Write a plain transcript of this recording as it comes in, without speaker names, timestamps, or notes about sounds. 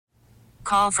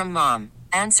call from mom.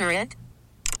 Answer it.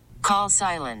 Call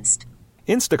silenced.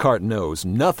 Instacart knows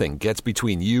nothing gets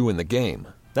between you and the game.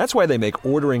 That's why they make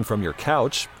ordering from your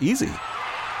couch easy.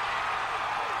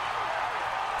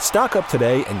 Stock up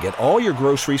today and get all your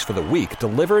groceries for the week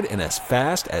delivered in as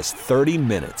fast as 30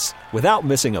 minutes without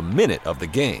missing a minute of the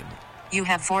game. You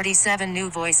have 47 new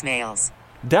voicemails.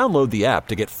 Download the app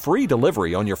to get free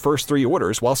delivery on your first 3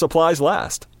 orders while supplies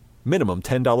last. Minimum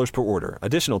 $10 per order.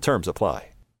 Additional terms apply.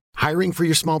 Hiring for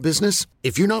your small business?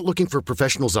 If you're not looking for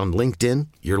professionals on LinkedIn,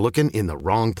 you're looking in the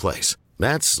wrong place.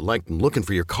 That's like looking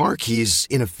for your car keys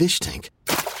in a fish tank.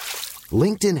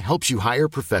 LinkedIn helps you hire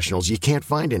professionals you can't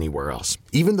find anywhere else,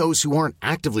 even those who aren't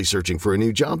actively searching for a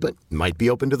new job but might be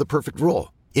open to the perfect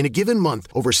role. In a given month,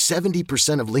 over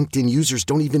 70% of LinkedIn users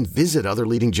don't even visit other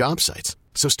leading job sites.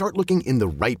 So start looking in the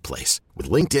right place. With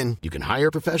LinkedIn, you can hire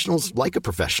professionals like a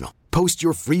professional. Post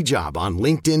your free job on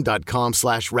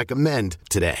linkedin.com/recommend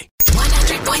today.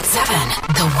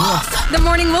 100.7 The Wolf. The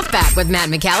Morning Wolf Pack with Matt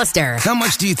McAllister. How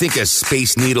much do you think a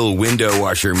Space Needle window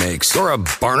washer makes? Or a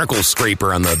barnacle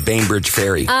scraper on the Bainbridge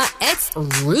Ferry? It's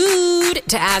rude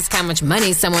to ask how much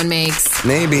money someone makes.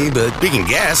 Maybe, but we can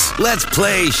guess. Let's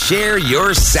play Share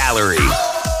Your Salary.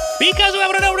 Because we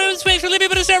haven't known what space for living,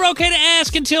 but it's never okay to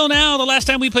ask until now. The last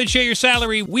time we played Share Your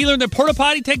Salary, we learned that porta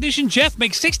potty technician Jeff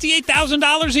makes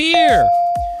 $68,000 a year.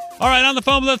 All right, on the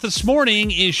phone with us this morning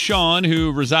is Sean,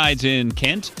 who resides in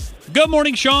Kent. Good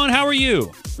morning, Sean. How are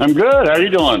you? I'm good. How are you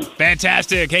doing?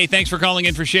 Fantastic. Hey, thanks for calling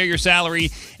in for Share Your Salary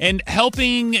and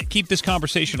helping keep this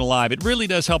conversation alive. It really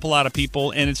does help a lot of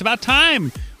people, and it's about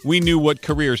time we knew what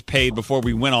careers paid before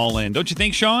we went all in. Don't you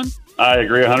think, Sean? I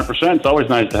agree 100%. It's always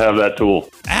nice to have that tool.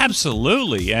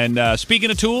 Absolutely. And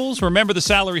speaking of tools, remember the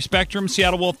salary spectrum,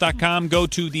 seattlewolf.com. Go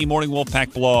to the Morning Wolf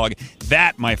Pack blog.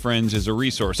 That, my friends, is a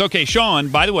resource. Okay, Sean,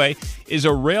 by the way, is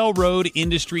a railroad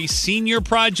industry senior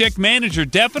project manager.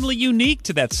 Definitely unique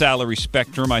to that salary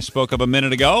spectrum I spoke of a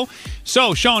minute ago.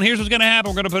 So, Sean, here's what's going to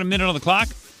happen. We're going to put a minute on the clock.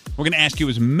 We're going to ask you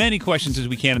as many questions as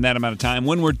we can in that amount of time.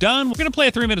 When we're done, we're going to play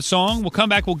a 3-minute song. We'll come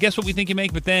back. We'll guess what we think you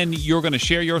make, but then you're going to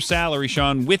share your salary,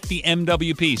 Sean, with the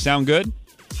MWP. Sound good?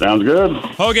 Sounds good.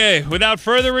 Okay, without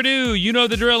further ado, you know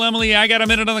the drill, Emily. I got a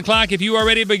minute on the clock. If you are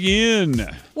ready, begin.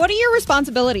 What are your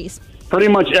responsibilities? Pretty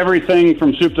much everything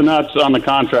from soup to nuts on the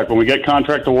contract. When we get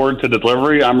contract award to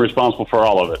delivery, I'm responsible for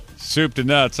all of it. Soup to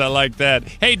nuts. I like that.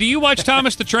 Hey, do you watch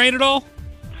Thomas the Train at all?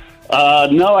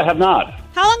 No, I have not.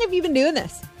 How long have you been doing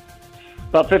this?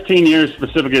 About 15 years,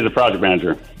 specifically as a project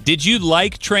manager. Did you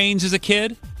like trains as a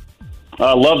kid?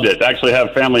 Loved it. Actually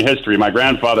have family history. My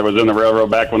grandfather was in the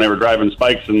railroad back when they were driving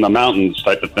spikes in the mountains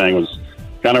type of thing. It was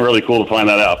kind of really cool to find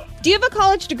that out. Do you have a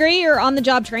college degree or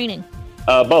on-the-job training?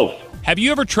 Both. Have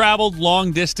you ever traveled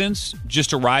long distance just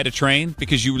to ride a train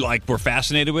because you were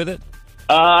fascinated with it?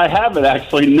 I haven't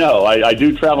actually, no. I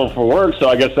do travel for work, so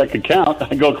I guess that could count.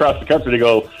 I go across the country to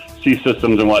go see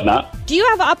systems and whatnot. Do you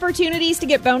have opportunities to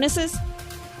get bonuses?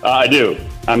 I do.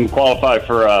 I'm qualified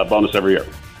for a bonus every year.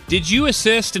 Did you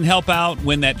assist and help out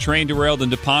when that train derailed in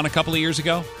DuPont a couple of years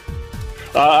ago?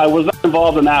 I was not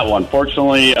involved in that one.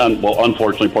 Fortunately,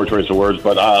 unfortunately, poor choice of words,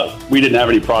 but we didn't have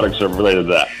any products related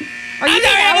to that. Are you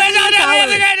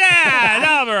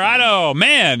I know,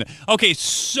 man. Okay,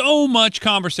 so much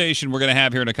conversation we're going to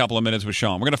have here in a couple of minutes with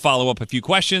Sean. We're going to follow up a few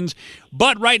questions.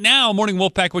 But right now, Morning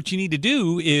Wolfpack, what you need to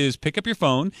do is pick up your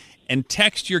phone and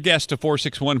text your guest to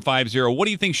 46150. What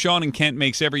do you think Sean in Kent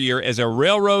makes every year as a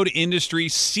railroad industry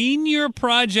senior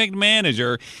project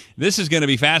manager? This is going to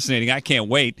be fascinating. I can't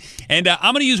wait. And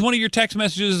I'm going to use one of your text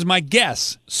messages as my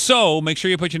guess. So make sure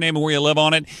you put your name and where you live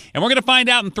on it. And we're going to find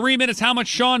out in 3 minutes how much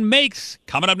Sean makes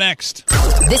coming up next.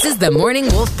 This is the Morning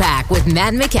Wolf Pack with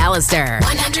Matt McAllister.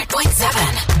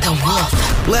 100.7 The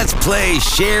Wolf. Let's play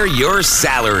Share Your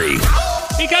Salary.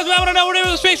 Because we want to know what it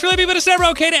was space for living, but it's never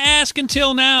okay to ask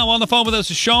until now. On the phone with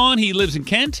us is Sean. He lives in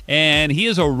Kent, and he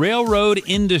is a railroad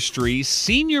industry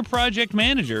senior project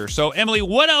manager. So, Emily,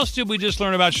 what else did we just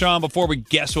learn about Sean before we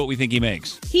guess what we think he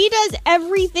makes? He does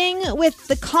everything with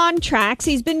the contracts.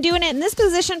 He's been doing it in this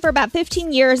position for about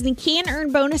 15 years, and he can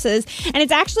earn bonuses. And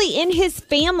it's actually in his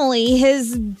family.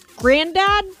 His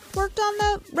granddad worked on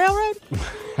the railroad.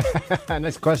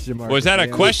 Nice question, Mark. Was that a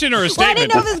question or a statement? Well, I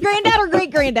didn't know if it was granddad or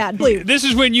great-granddad. Please. This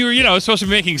is when you're, supposed to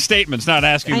be making statements, not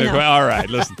asking the question. All right,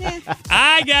 listen.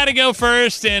 I got to go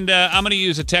first, and I'm going to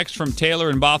use a text from Taylor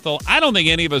in Bothell. I don't think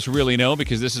any of us really know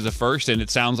because this is a first, and it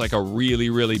sounds like a really,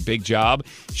 really big job.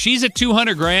 She's at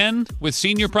 $200,000 with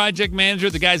senior project manager.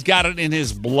 The guy's got it in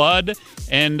his blood,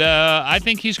 and I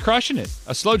think he's crushing it.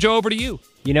 Slow Joe, over to you.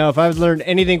 You know, if I've learned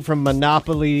anything from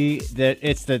Monopoly, that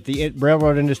it's that the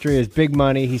railroad industry is big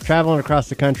money. He's traveling across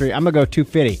the country. I'm going to go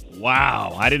 $250,000.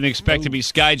 Wow, I didn't expect to be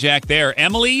skyjacked there.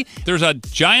 Emily, there's a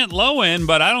giant low end,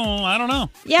 but I don't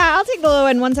know. Yeah, I'll take the low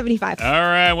end, 175. All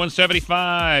right,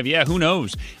 175. Yeah, who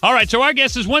knows? All right, so our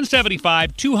guess is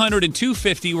 175, 200, and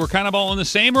 250. We're kind of all in the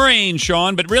same range,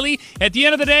 Sean. But really, at the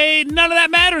end of the day, none of that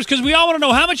matters because we all want to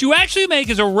know how much you actually make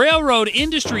as a railroad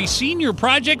industry senior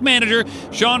project manager.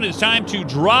 Sean, it's time to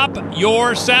drop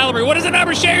your salary. What is the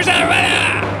number? Share your salary right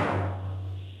now.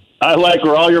 I like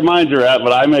where all your minds are at,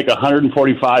 but I make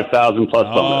 $145,000 plus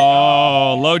bonus.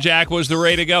 Oh, LoJack was the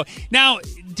way to go. Now,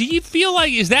 do you feel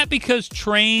like, is that because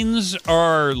trains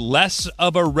are less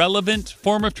of a relevant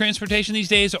form of transportation these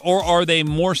days, or are they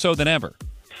more so than ever?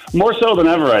 More so than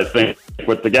ever, I think.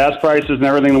 With the gas prices and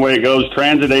everything the way it goes,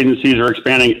 transit agencies are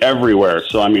expanding everywhere.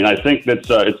 So, I mean, I think that's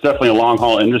it's definitely a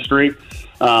long-haul industry.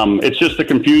 It's just the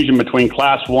confusion between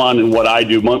Class 1 and what I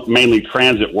do, mainly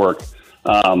transit work.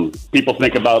 People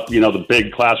think about, the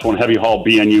big Class 1 heavy haul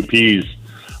BNUPs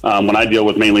when I deal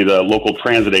with mainly the local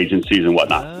transit agencies and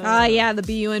whatnot. Yeah, the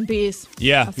BUNPs.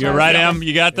 Yeah, That's you're right, Em.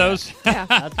 You got those? Yeah.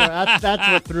 That's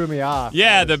what threw me off.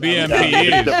 Yeah, the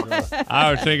BMPs.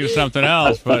 I was thinking of something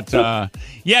else. But, yeah,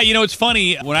 it's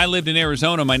funny. When I lived in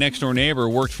Arizona, my next-door neighbor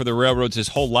worked for the railroads his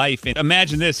whole life. And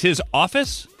imagine this. His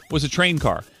office was a train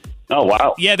car. Oh,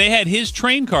 wow. Yeah, they had his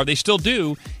train car. They still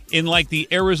do. In like the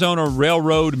Arizona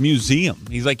Railroad Museum.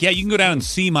 He's like, yeah, you can go down and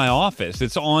see my office.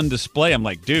 It's on display. I'm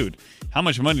like, dude, how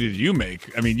much money did you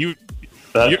make? I mean,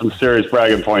 That's some serious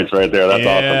bragging points right there. That's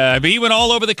awesome. Yeah, but he went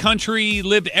all over the country,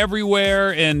 lived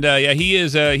everywhere, and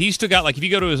he's still got, like, if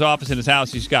you go to his office in his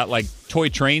house, he's got like toy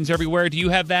trains everywhere. Do you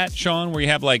have that, Sean, where you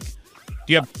have like,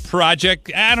 do you have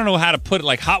project, I don't know how to put it,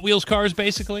 like Hot Wheels cars,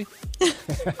 basically?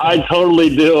 I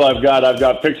totally do. I've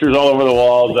got pictures all over the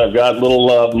walls. I've got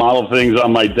little model things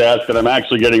on my desk, and I'm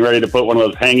actually getting ready to put one of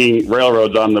those hanging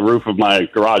railroads on the roof of my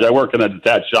garage. I work in a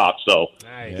detached shop, so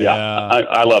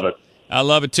I love it. I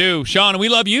love it too. Sean, we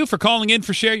love you for calling in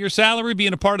for Share Your Salary,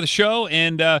 being a part of the show,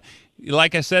 and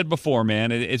like I said before,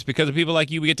 man, it's because of people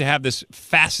like you we get to have this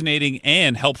fascinating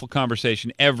and helpful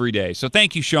conversation every day. So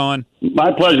thank you, Sean.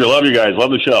 My pleasure. Love you guys.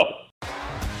 Love the show.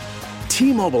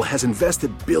 T-Mobile has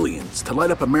invested billions to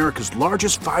light up America's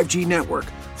largest 5G network,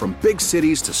 from big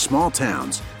cities to small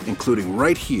towns, including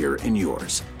right here in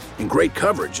yours. And great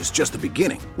coverage is just the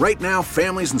beginning. Right now,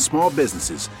 families and small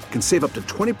businesses can save up to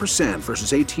 20%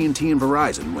 versus AT&T and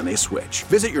Verizon when they switch.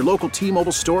 Visit your local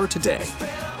T-Mobile store today.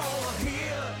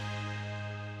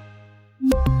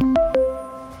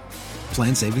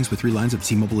 Plan savings with 3 lines of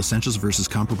T-Mobile Essentials versus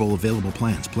comparable available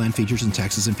plans. Plan features and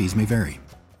taxes and fees may vary.